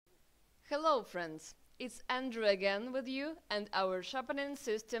Hello friends, it's Andrew again with you and our sharpening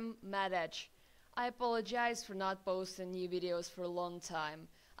system MadEdge. I apologize for not posting new videos for a long time.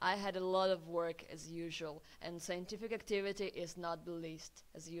 I had a lot of work as usual and scientific activity is not the least,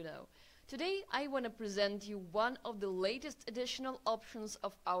 as you know. Today I want to present you one of the latest additional options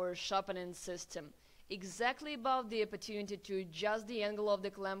of our sharpening system, exactly about the opportunity to adjust the angle of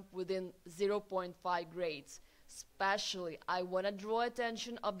the clamp within 0.5 grades. Especially, I want to draw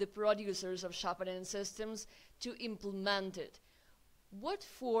attention of the producers of sharpening systems to implement it. What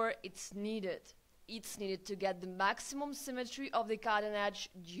for it's needed? It's needed to get the maximum symmetry of the cutting edge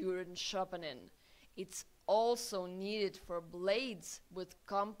during sharpening. It's also needed for blades with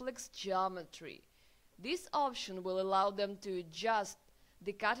complex geometry. This option will allow them to adjust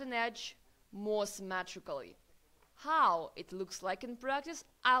the cutting edge more symmetrically. How it looks like in practice,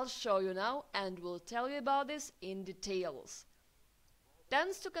 I'll show you now and will tell you about this in details.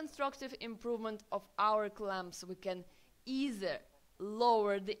 Thanks to constructive improvement of our clamps, we can either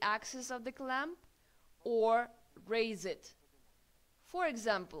lower the axis of the clamp or raise it. For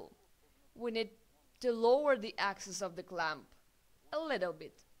example, we need to lower the axis of the clamp a little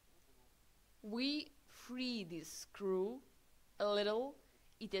bit. We free this screw a little,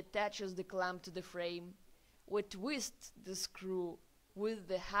 it attaches the clamp to the frame. We twist the screw with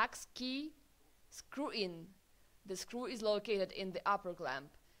the hex key, screw in. The screw is located in the upper clamp.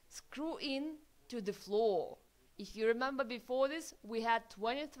 Screw in to the floor. If you remember before this, we had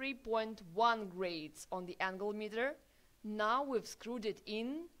 23.1 grades on the angle meter. Now we've screwed it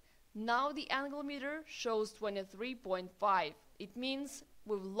in. Now the angle meter shows 23.5. It means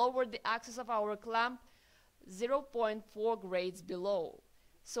we've lowered the axis of our clamp 0.4 grades below.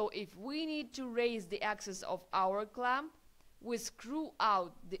 So if we need to raise the axis of our clamp, we screw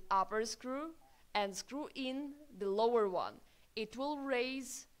out the upper screw and screw in the lower one. It will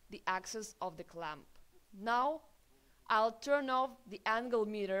raise the axis of the clamp. Now I'll turn off the angle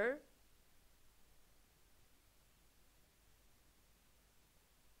meter .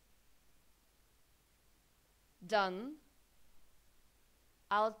 Done.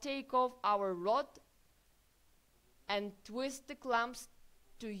 I'll take off our rod and twist the clamps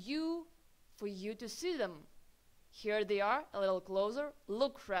for you to see them. Here they are, a little closer.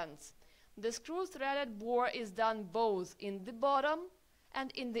 Look friends, the screw threaded bore is done both in the bottom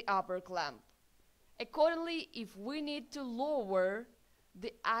and in the upper clamp. Accordingly, if we need to lower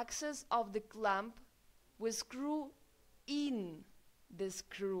the axis of the clamp, we screw in the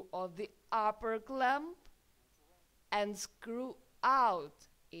screw of the upper clamp and screw out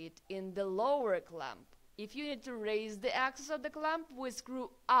it in the lower clamp. If you need to raise the axis of the clamp, we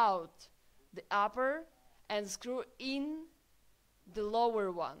screw out the upper and screw in the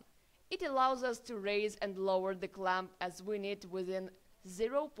lower one. It allows us to raise and lower the clamp as we need within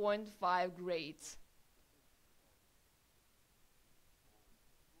 0.5 grades.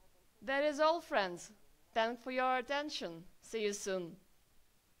 That is all friends. Thanks for your attention. See you soon.